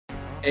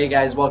Hey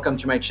guys, welcome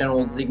to my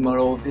channel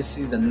Zigmoto. This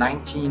is a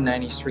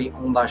 1993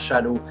 Honda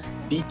Shadow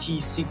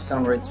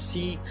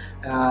VT600C.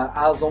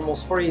 Has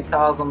almost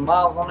 48,000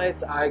 miles on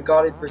it. I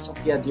got it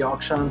recently at the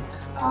auction.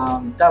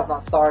 Does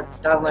not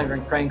start, does not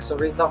even crank, so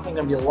there's definitely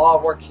going to be a lot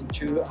of work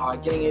into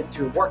getting it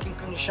to working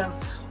condition.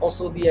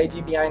 Also, the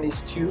idea behind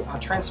is to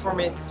transform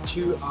it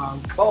to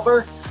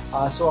bobber.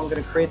 So I'm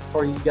going to create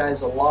for you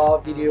guys a lot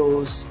of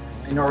videos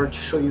in order to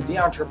show you the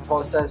entire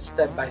process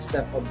step by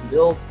step of the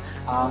build.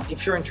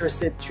 If you're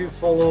interested to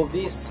follow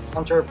this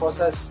entire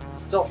process,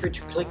 feel free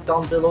to click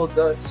down below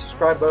the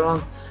subscribe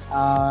button.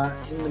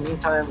 In the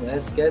meantime,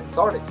 let's get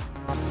started.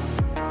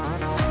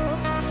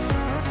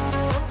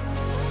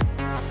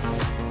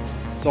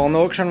 So on the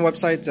auction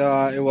website,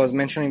 it was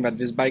mentioning that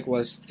this bike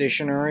was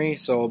stationary,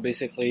 so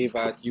basically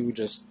that you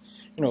just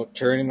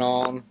turn it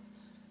on,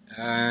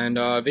 and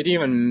they didn't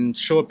even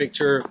show a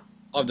picture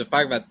of the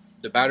fact that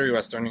the battery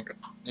was turning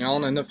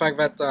on, and the fact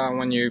that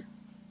when you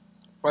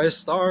press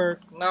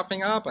start, nothing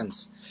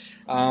happens.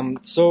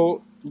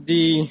 So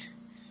the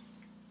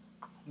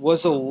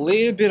was a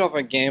little bit of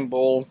a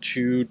gamble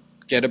to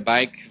get a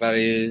bike that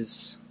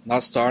is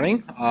not starting,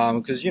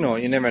 because you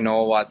never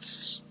know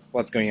what's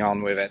going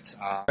on with it.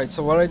 Right,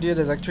 so what I did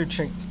is actually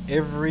check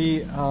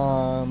every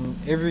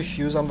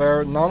fuse on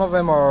there. None of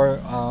them are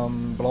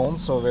blown,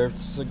 so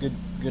that's a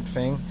good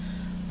thing.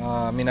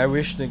 I mean, I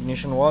wish the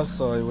ignition was,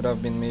 so it would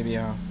have been maybe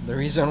the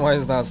reason why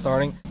it's not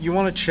starting. You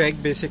want to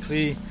check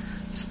basically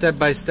step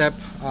by step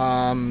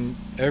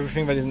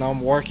everything that is now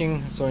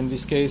working. So in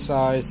this case,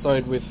 I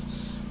started with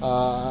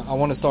I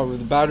want to start with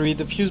the battery.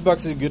 The fuse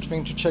box is a good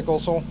thing to check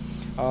also,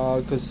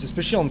 because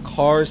especially on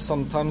cars,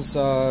 sometimes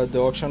the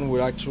auction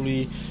will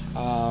actually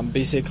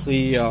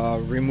basically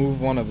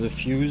remove one of the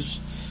fuse.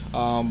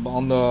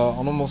 On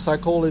the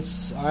motorcycle,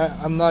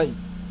 I'm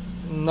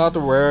not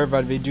aware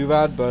that they do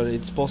that, but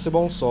it's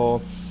possible,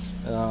 so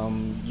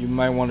you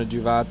might want to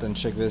do that and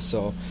check this.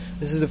 So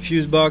this is the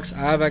fuse box. I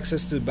have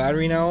access to the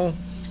battery now,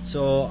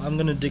 so I'm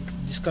gonna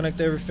disconnect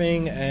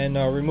everything and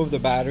remove the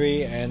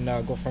battery and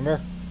go from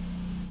there.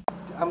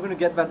 I'm gonna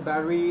get that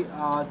battery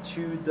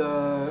to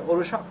the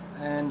auto shop,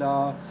 and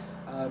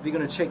we're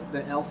gonna check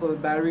the health of the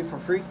battery for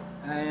free,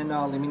 and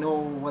let me know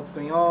what's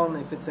going on,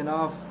 if it's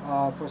enough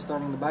for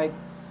starting the bike,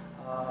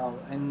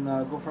 and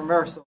go from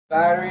there. So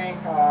battery,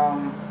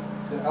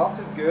 the health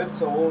is good,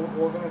 so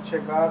we're gonna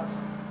check that.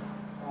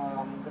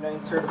 I'm gonna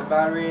insert the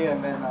battery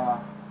and then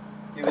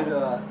give it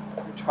a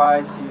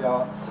try, see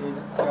how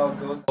it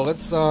goes. So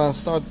let's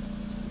start,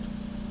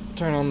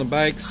 turn on the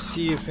bike,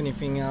 see if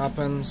anything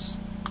happens.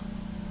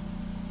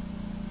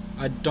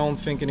 I don't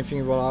think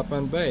anything will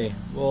happen, but hey,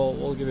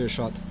 we'll give it a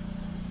shot.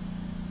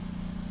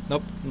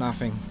 Nope,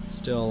 nothing.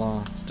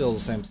 Still the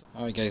same.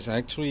 Alright guys, I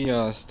actually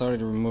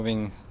started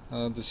removing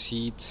the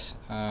seat.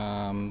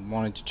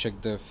 Wanted to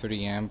check the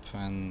 30 amp,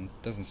 and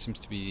doesn't seem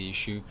to be the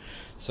issue.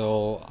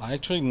 So I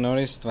actually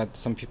noticed that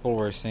some people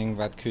were saying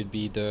that could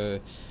be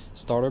the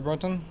starter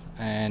button,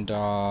 and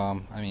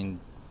I mean,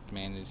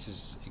 man, this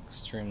is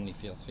extremely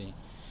filthy,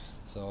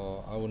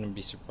 so I wouldn't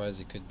be surprised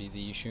it could be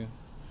the issue.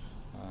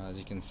 As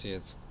you can see,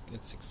 it's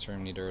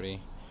extremely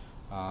dirty.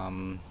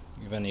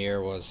 Even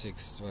here was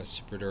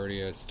super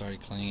dirty. I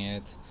started cleaning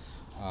it,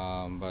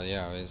 but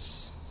yeah,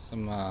 there's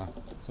some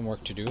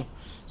work to do.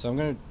 So I'm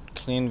gonna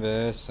clean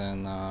this,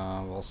 and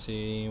we'll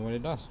see what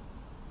it does.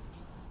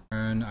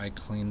 And I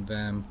cleaned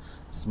them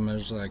as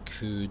much as I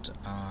could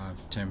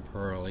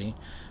temporarily,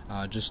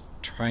 just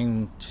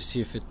trying to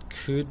see if it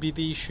could be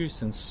the issue,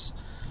 since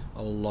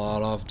a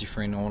lot of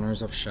different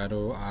owners of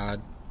Shadow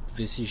had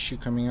this issue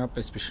coming up,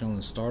 especially on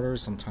the starter,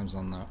 sometimes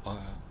on the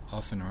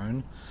off and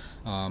on.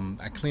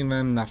 I cleaned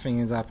them, nothing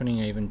is happening.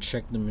 I even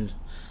checked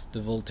the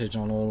voltage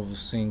on all of the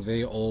things.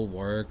 They all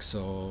work,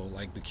 so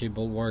like the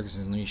cable works,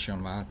 there's no issue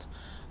on that.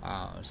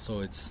 So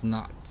it's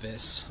not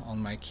this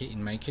in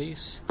my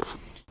case.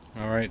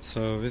 Alright,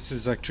 so this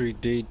is actually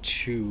day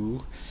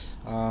 2.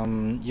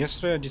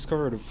 Yesterday I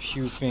discovered a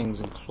few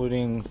things,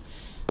 including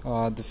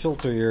the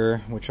filter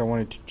here, which I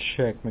wanted to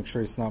check, make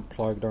sure it's not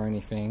plugged or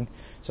anything.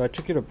 So I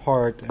took it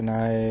apart,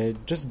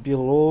 and just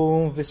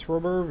below this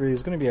rubber there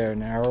is going to be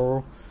an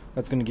arrow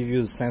that's going to give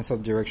you the sense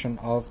of direction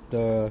of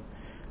the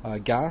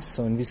gas.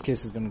 So in this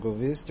case it's going to go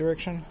this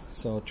direction,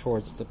 so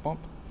towards the pump.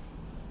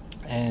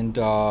 And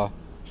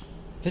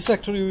this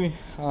actually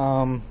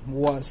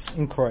was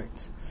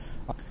incorrect.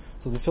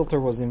 So the filter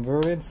was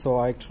inverted, so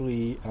I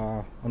actually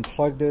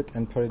unplugged it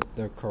and put it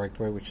the correct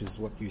way, which is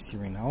what you see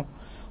right now.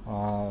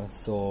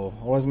 So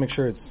always make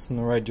sure it's in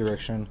the right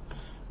direction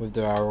with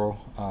the arrow,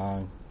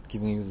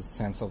 giving you the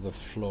sense of the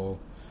flow.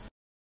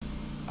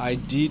 I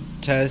did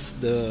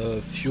test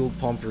the fuel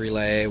pump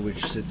relay,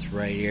 which sits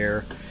right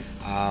here.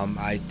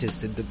 I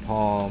tested the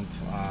pump.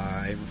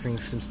 Everything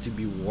seems to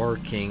be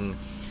working.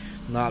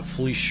 Not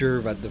fully sure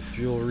that the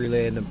fuel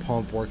relay and the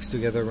pump works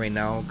together right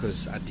now,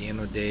 because at the end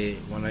of the day,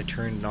 when I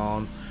turned it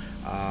on,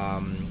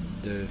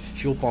 the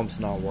fuel pump's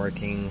not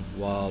working,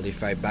 while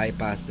if I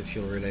bypass the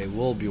fuel relay, it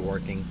will be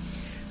working.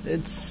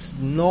 It's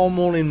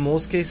normal in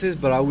most cases,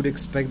 but I would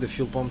expect the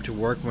fuel pump to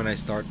work when I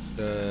start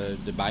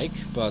the bike,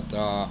 but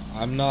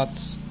I'm not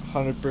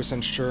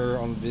 100% sure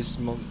on this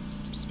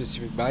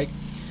specific bike.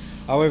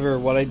 However,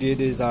 what I did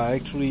is I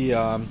actually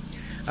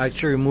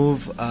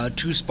remove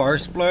 2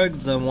 spark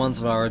plugs, the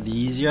ones that are the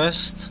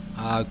easiest,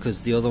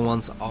 because the other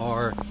ones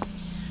are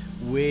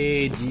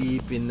way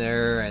deep in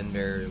there and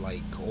they're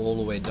like all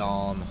the way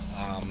down.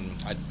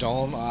 I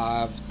don't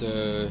have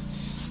the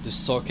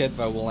socket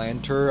that will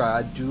enter.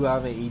 I do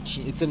have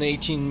it's an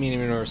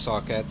 18mm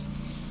socket,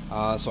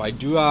 so I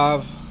do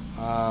have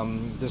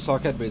the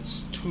socket, but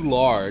it's too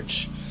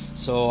large.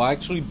 So I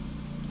actually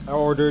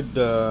ordered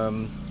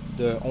the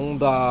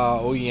Honda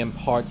OEM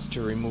parts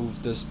to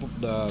remove the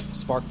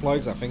spark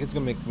plugs. I think it's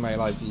gonna make my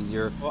life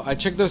easier. Well, I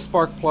checked the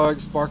spark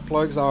plugs. Spark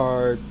plugs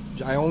are,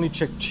 I only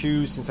checked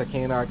 2 since I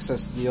can't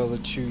access the other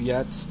 2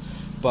 yet,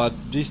 but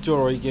these 2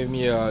 already gave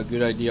me a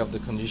good idea of the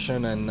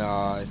condition, and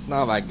it's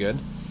not that good.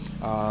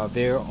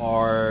 They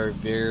are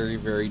very,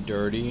 very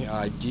dirty.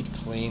 I did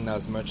clean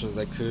as much as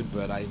I could,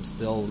 but I'm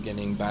still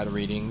getting bad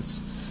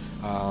readings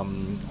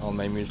on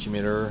my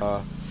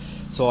multimeter.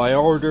 So I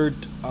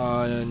ordered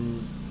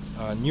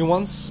new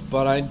ones,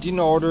 but I didn't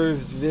order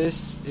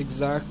this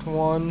exact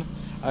one.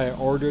 I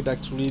ordered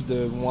actually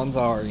the ones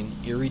that are in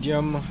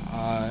iridium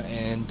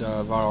and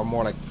that are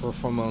more like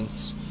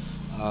performance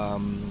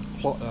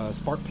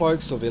spark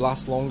plugs, so they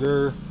last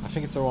longer. I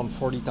think it's around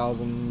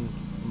 40,000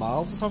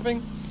 miles or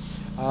something.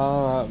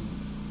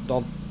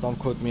 Don't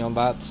quote me on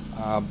that,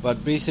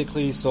 but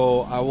basically,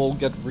 so I will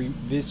get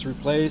this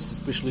replaced,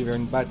 especially if they're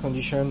in bad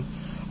condition.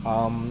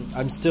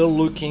 I'm still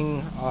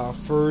looking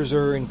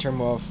further in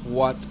terms of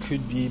what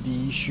could be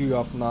the issue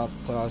of not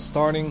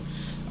starting.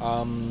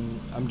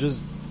 I'm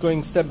just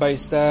going step by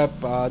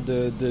step.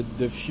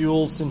 The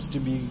fuel seems to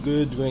be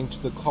good, going to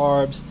the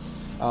carbs.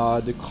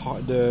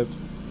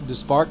 The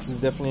sparks is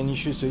definitely an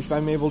issue, so if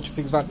I'm able to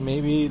fix that,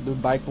 maybe the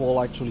bike will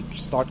actually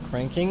start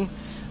cranking.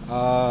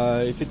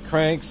 If it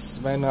cranks,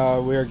 then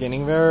we're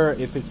getting there.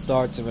 If it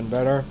starts, even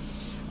better.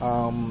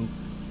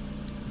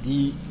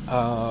 The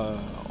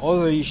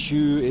other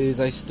issue is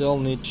I still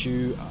need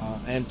to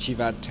empty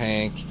that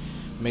tank,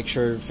 make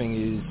sure everything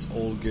is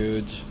all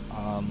good,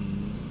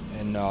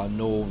 and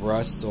no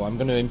rust. So I'm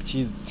gonna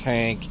empty the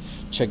tank,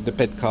 check the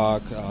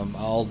petcock.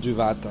 I'll do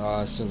that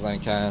as soon as I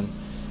can,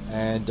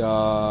 and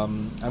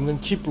I'm gonna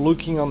keep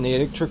looking on the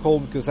electrical,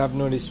 because I've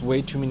noticed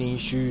way too many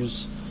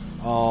issues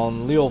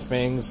on little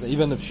things.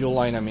 Even the fuel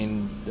line, I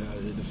mean,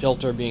 the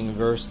filter being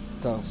reversed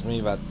tells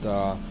me that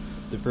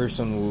the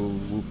person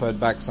who put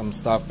back some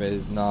stuff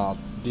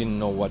didn't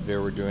know what they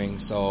were doing.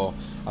 So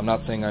I'm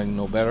not saying I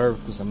know better,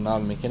 because I'm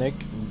not a mechanic,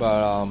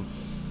 but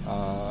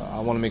I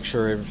want to make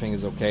sure everything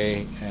is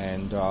okay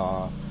and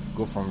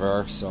go from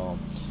there. So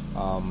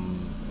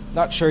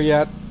not sure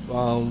yet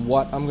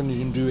what I'm going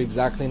to do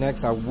exactly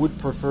next. I would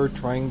prefer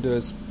trying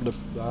the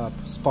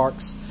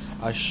sparks.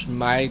 I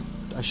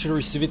should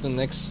receive it the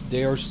next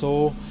day or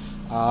so,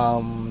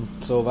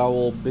 so that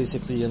will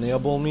basically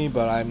enable me,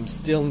 but I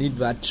still need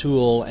that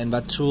tool, and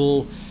that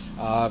tool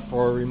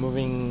for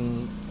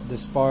removing the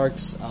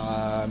sparks,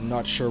 I'm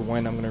not sure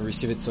when I'm going to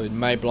receive it, so it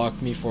might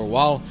block me for a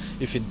while.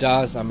 If it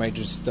does, I might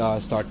just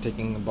start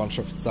taking a bunch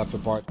of stuff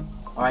apart.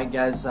 Alright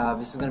guys,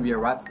 this is going to be a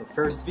wrap for the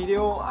first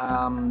video.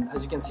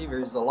 As you can see,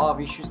 there's a lot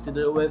of issues to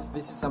deal with.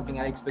 This is something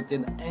I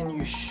expected, and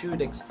you should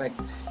expect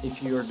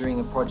if you're doing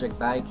a project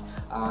bike.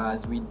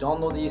 As we don't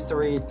know the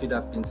history, it could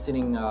have been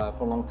sitting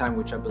for a long time,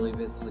 which I believe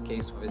is the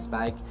case for this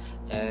bike.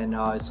 And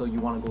so you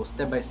want to go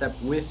step by step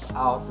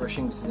without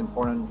rushing. This is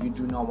important. You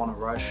do not want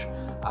to rush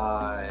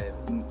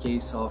in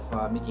case of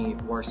making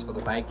it worse for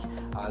the bike.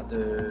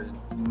 The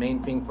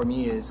main thing for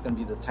me is going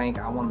to be the tank.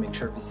 I want to make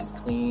sure this is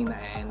clean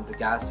and the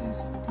gas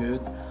is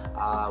good,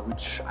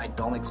 which I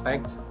don't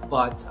expect,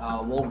 but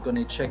we're going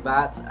to check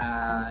that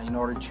in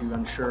order to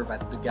ensure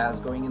that the gas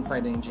going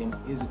inside the engine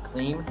is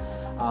clean.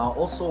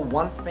 Also,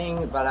 one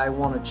thing that I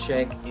want to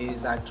check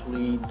is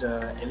actually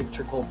the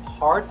electrical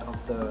part of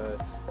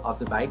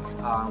the bike.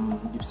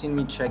 You've seen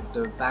me check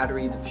the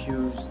battery, the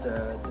fuse,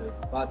 the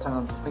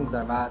buttons, things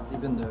like that,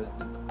 even the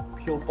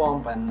fuel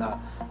pump and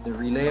the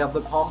relay of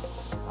the pump.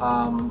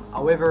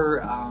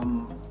 However,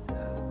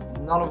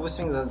 none of those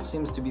things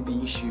seems to be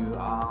the issue,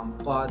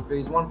 but there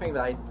is one thing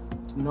that I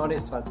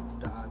noticed that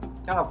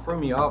kind of threw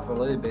me off a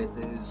little bit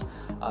is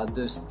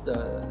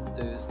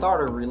the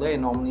starter relay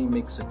normally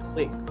makes a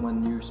click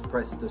when you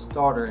press the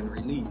starter and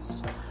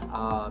release,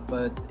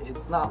 but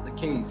it's not the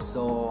case.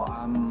 So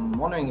I'm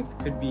wondering if it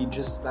could be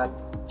just that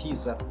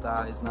piece that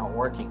is not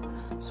working.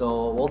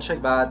 So we'll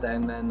check that,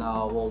 and then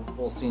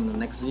we'll see in the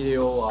next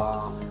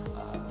video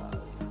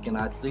can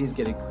at least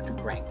get it to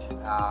crank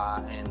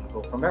and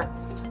go from there.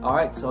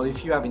 Alright, so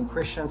if you have any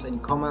questions, any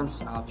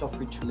comments, feel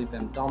free to leave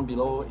them down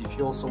below. If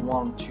you also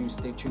want to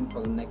stay tuned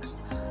for the next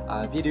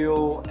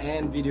video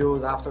and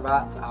videos after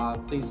that,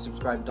 please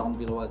subscribe down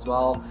below as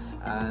well,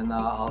 and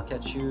I'll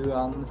catch you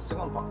on the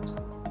second part.